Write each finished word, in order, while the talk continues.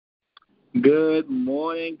Good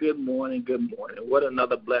morning, good morning, good morning. What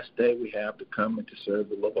another blessed day we have to come and to serve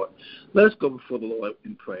the Lord. Let's go before the Lord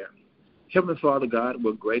in prayer. Heavenly Father God,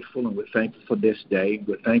 we're grateful and we're thankful for this day.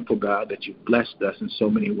 We're thankful, God, that you've blessed us in so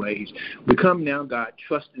many ways. We come now, God,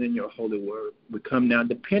 trusting in your holy word. We come now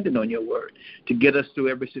dependent on your word to get us through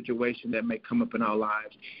every situation that may come up in our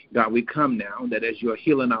lives. God, we come now that as you're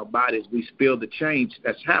healing our bodies, we feel the change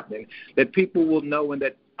that's happening, that people will know and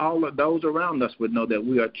that all of those around us would know that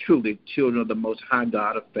we are truly children of the Most High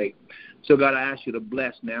God of faith. So, God, I ask you to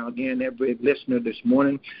bless now, again, every listener this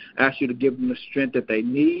morning. I ask you to give them the strength that they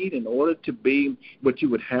need in order to be what you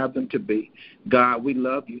would have them to be. God, we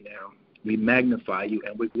love you now. We magnify you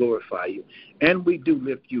and we glorify you. And we do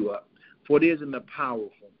lift you up. For it is in the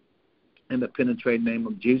powerful and the penetrating name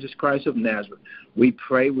of Jesus Christ of Nazareth. We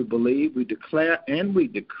pray, we believe, we declare, and we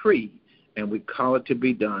decree, and we call it to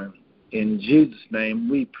be done. In Jesus' name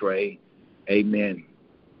we pray. Amen.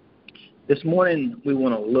 This morning we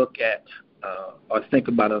want to look at or think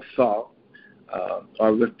about a thought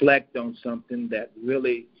or reflect on something that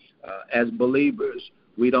really, as believers,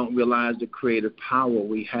 we don't realize the creative power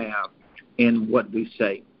we have in what we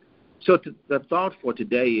say. So the thought for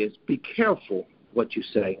today is be careful what you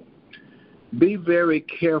say. Be very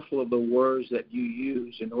careful of the words that you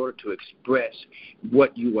use in order to express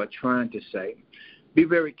what you are trying to say. Be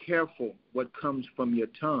very careful what comes from your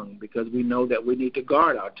tongue, because we know that we need to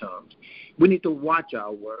guard our tongues. We need to watch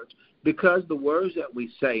our words, because the words that we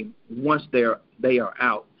say, once they are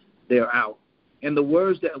out, they're out. And the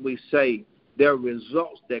words that we say, there are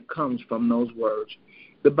results that comes from those words.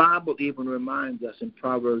 The Bible even reminds us in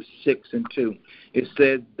Proverbs 6:2. It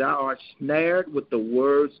says, "Thou art snared with the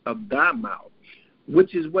words of thy mouth,"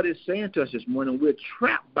 which is what it's saying to us this morning. We're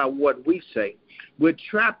trapped by what we say. We're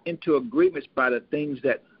trapped into agreements by the things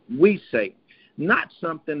that we say, not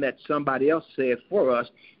something that somebody else said for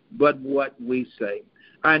us, but what we say.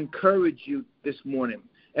 I encourage you this morning,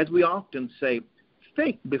 as we often say,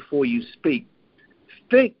 think before you speak.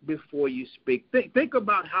 Think before you speak. Think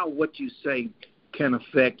about how what you say can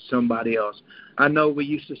affect somebody else. I know we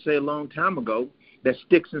used to say a long time ago that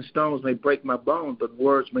sticks and stones may break my bones, but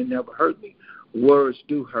words may never hurt me. Words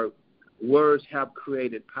do hurt. Words have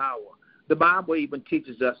created power. The Bible even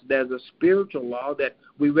teaches us there's a spiritual law that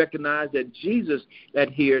we recognize that Jesus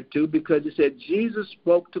adhered to, because it said Jesus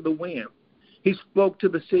spoke to the wind. He spoke to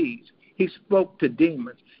the seas. He spoke to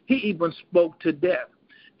demons. He even spoke to death.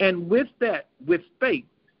 And with that, with faith,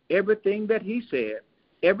 everything that he said,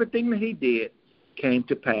 everything that he did came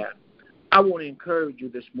to pass. I want to encourage you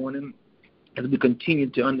this morning as we continue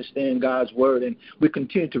to understand God's word and we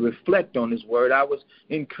continue to reflect on his word. I was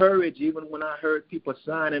encouraged even when I heard people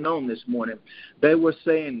signing on this morning. They were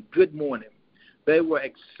saying good morning. They were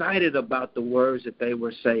excited about the words that they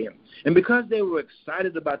were saying. And because they were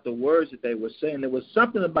excited about the words that they were saying, there was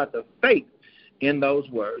something about the faith in those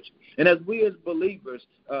words. And as we as believers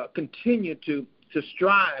continue to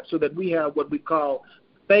strive so that we have what we call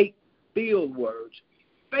faith-filled words,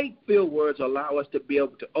 faith-filled words allow us to be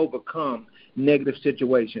able to overcome negative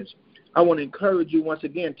situations. I want to encourage you once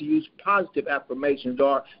again to use positive affirmations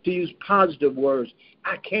or to use positive words.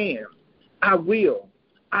 I can, I will,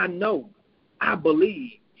 I know, I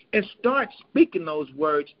believe. And start speaking those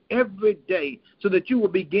words every day so that you will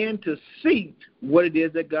begin to see what it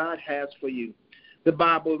is that God has for you. The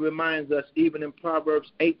Bible reminds us even in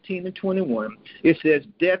Proverbs 18:21, it says,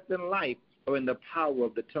 death and life are in the power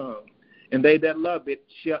of the tongue, and they that love it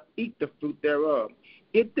shall eat the fruit thereof.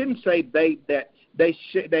 It didn't say they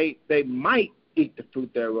might eat the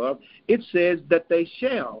fruit thereof. It says that they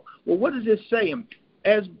shall. Well, what is it saying?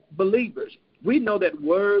 As believers, we know that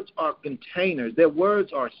words are containers. Their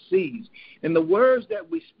words are seeds. And the words that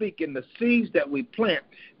we speak and the seeds that we plant,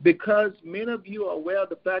 because many of you are aware of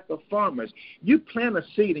the fact of farmers, you plant a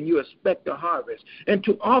seed and you expect a harvest. And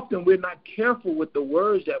too often we're not careful with the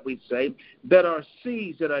words that we say that are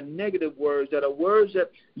seeds, that are negative words, that are words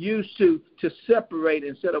that used to separate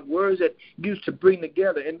instead of words that used to bring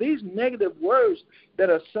together. And these negative words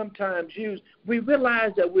that are sometimes used, we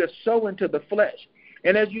realize that we're sowing to the flesh.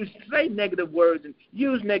 And as you say negative words and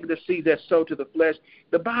use negative seeds that sow to the flesh,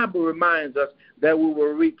 the Bible reminds us that we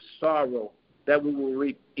will reap sorrow, that we will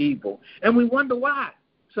reap evil. And we wonder why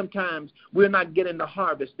sometimes we're not getting the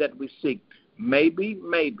harvest that we seek. Maybe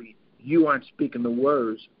you aren't speaking the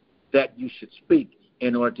words that you should speak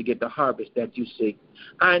in order to get the harvest that you seek.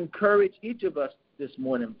 I encourage each of us this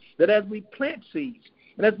morning that as we plant seeds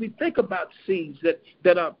and as we think about seeds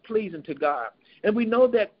that are pleasing to God, and we know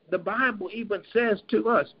that the Bible even says to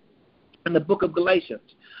us in the book of Galatians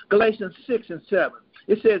 6:7,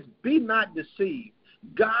 it says, be not deceived.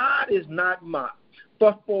 God is not mocked.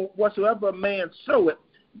 for whatsoever a man soweth,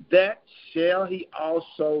 that shall he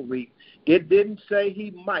also reap. It didn't say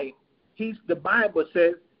he might. The Bible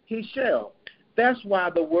says he shall. That's why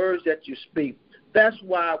the words that you speak, that's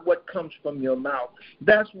why what comes from your mouth,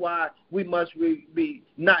 that's why we must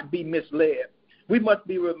not be misled. We must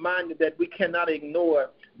be reminded that we cannot ignore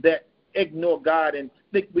God and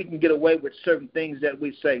think we can get away with certain things that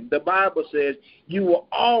we say. The Bible says you will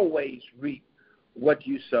always reap what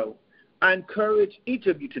you sow. I encourage each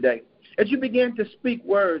of you today, as you begin to speak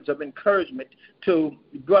words of encouragement to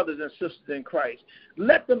brothers and sisters in Christ,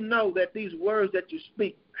 let them know that these words that you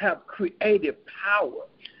speak have creative power.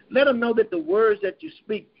 Let them know that the words that you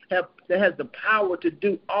speak has the power to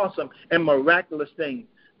do awesome and miraculous things.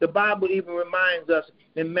 The Bible even reminds us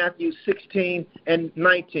in Matthew 16 and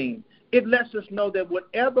 19. It lets us know that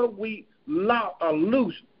whatever we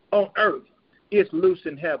loose on earth is loose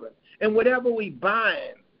in heaven. And whatever we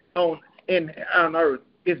bind on earth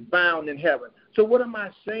is bound in heaven. So what am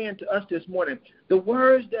I saying to us this morning? The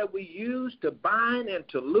words that we use to bind and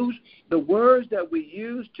to loose, the words that we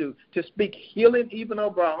use to speak healing even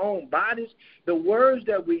over our own bodies, the words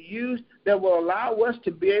that we use that will allow us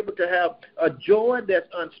to be able to have a joy that's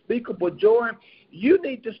unspeakable joy, you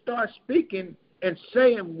need to start speaking and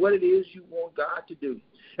saying what it is you want God to do.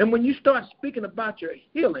 And when you start speaking about your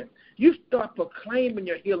healing, you start proclaiming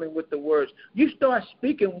your healing with the words. You start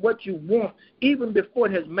speaking what you want even before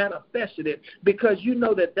it has manifested it, because you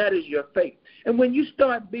know that that is your faith. And when you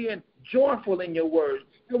start being joyful in your words,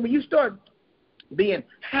 and when you start being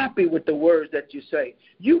happy with the words that you say,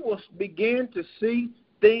 you will begin to see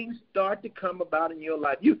things start to come about in your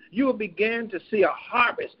life. You will begin to see a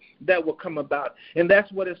harvest that will come about. And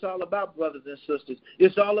that's what it's all about, brothers and sisters.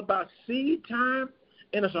 It's all about seed time,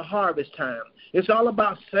 and it's a harvest time. It's all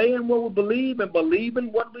about saying what we believe and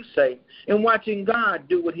believing what we say and watching God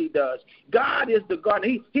do what he does. God is the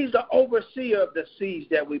gardener. He's the overseer of the seeds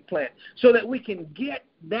that we plant so that we can get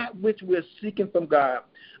that which we're seeking from God.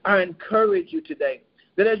 I encourage you today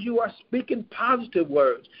that as you are speaking positive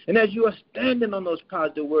words and as you are standing on those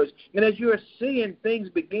positive words and as you are seeing things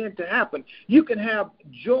begin to happen, you can have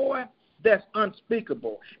joy that's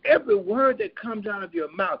unspeakable. Every word that comes out of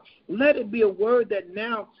your mouth, let it be a word that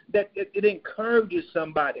now that it encourages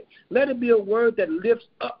somebody. Let it be a word that lifts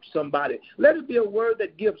up somebody. Let it be a word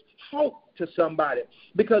that gives hope to somebody,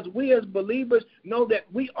 because we as believers know that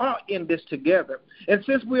we are in this together. And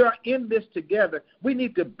since we are in this together, we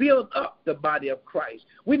need to build up the body of Christ.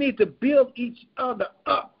 We need to build each other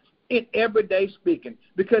up in everyday speaking,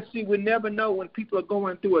 because, see, we never know when people are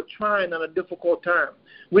going through a trying and a difficult time.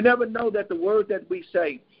 We never know that the word that we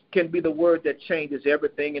say can be the word that changes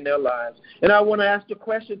everything in their lives. And I want to ask the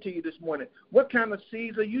question to you this morning. What kind of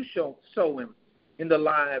seeds are you sowing in the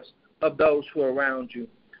lives of those who are around you?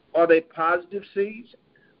 Are they positive seeds?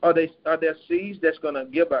 Are there seeds that's going to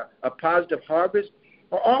give a positive harvest?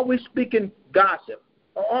 Or are we speaking gossip?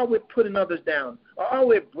 Or are we putting others down? Or are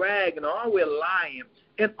we bragging? Or are we lying?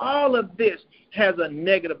 And all of this has a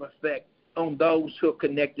negative effect on those who are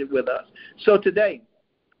connected with us. So today,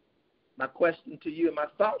 my question to you and my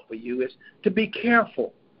thought for you is to be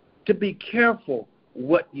careful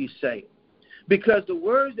what you say. Because the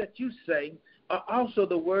words that you say are also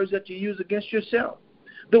the words that you use against yourself.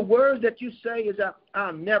 The words that you say is,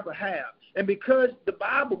 I'll never have. And because the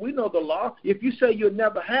Bible, we know the law, if you say you'll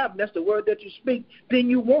never have, and that's the word that you speak, then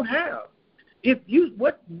you won't have.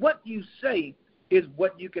 What you say is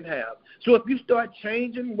what you can have. So if you start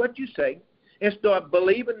changing what you say and start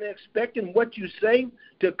believing and expecting what you say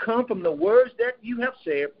to come from the words that you have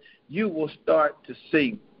said, you will start to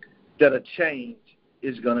see that a change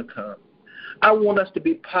is going to come. I want us to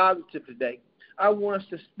be positive today. I want us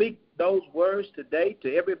to speak those words today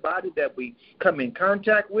to everybody that we come in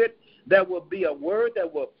contact with. That will be a word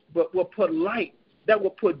that will put light, that will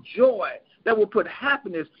put joy, that will put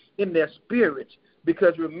happiness in their spirits.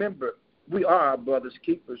 Because remember, we are our brother's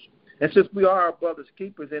keepers. And since we are our brother's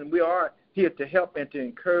keepers and we are here to help and to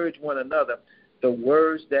encourage one another, the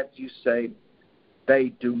words that you say, they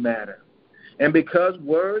do matter. And because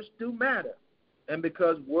words do matter, and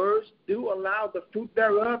because words do allow the fruit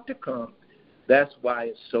thereof to come, that's why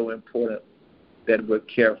it's so important that we're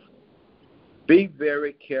careful. Be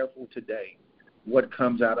very careful today what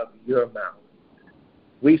comes out of your mouth.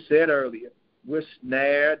 We said earlier, we're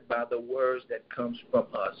snared by the words that comes from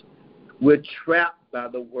us. We're trapped by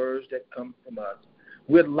the words that come from us.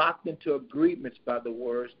 We're locked into agreements by the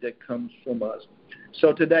words that comes from us.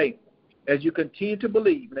 So today, as you continue to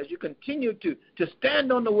believe and as you continue to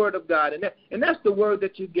stand on the word of God, and that's the word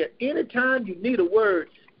that you get. Anytime you need a word,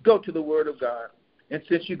 go to the word of God. And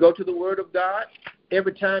since you go to the word of God,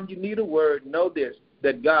 every time you need a word, know this,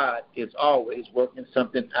 that God is always working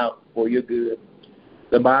something out for your good.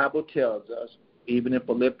 The Bible tells us, even in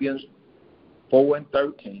Philippians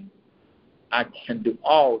 4:13, I can do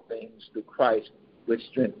all things through Christ which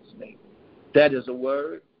strengthens me. That is a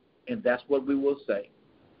word, and that's what we will say.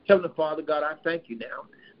 Heavenly Father, God, I thank you now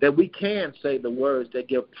that we can say the words that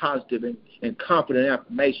give positive and confident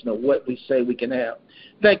affirmation of what we say we can have.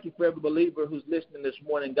 Thank you for every believer who's listening this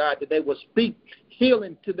morning, God, that they will speak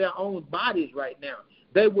healing to their own bodies right now.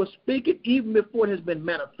 They will speak it even before it has been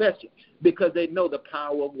manifested because they know the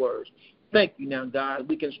power of words. Thank you now, God.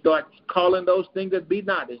 We can start calling those things that be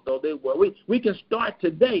not as though they were. We can start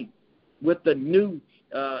today with a new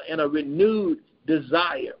and a renewed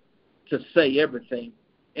desire to say everything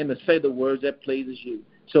and to say the words that pleases you.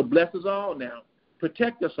 So bless us all now.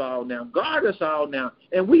 Protect us all now. Guard us all now.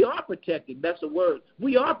 And we are protected. That's a word.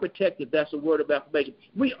 We are protected. That's a word of affirmation.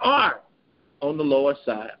 We are on the Lord's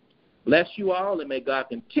side. Bless you all, and may God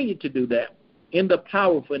continue to do that. In the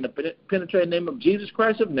powerful and the penetrating name of Jesus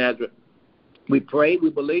Christ of Nazareth, we pray, we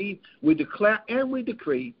believe, we declare, and we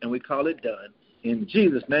decree, and we call it done. In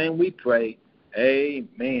Jesus' name we pray.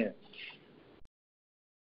 Amen.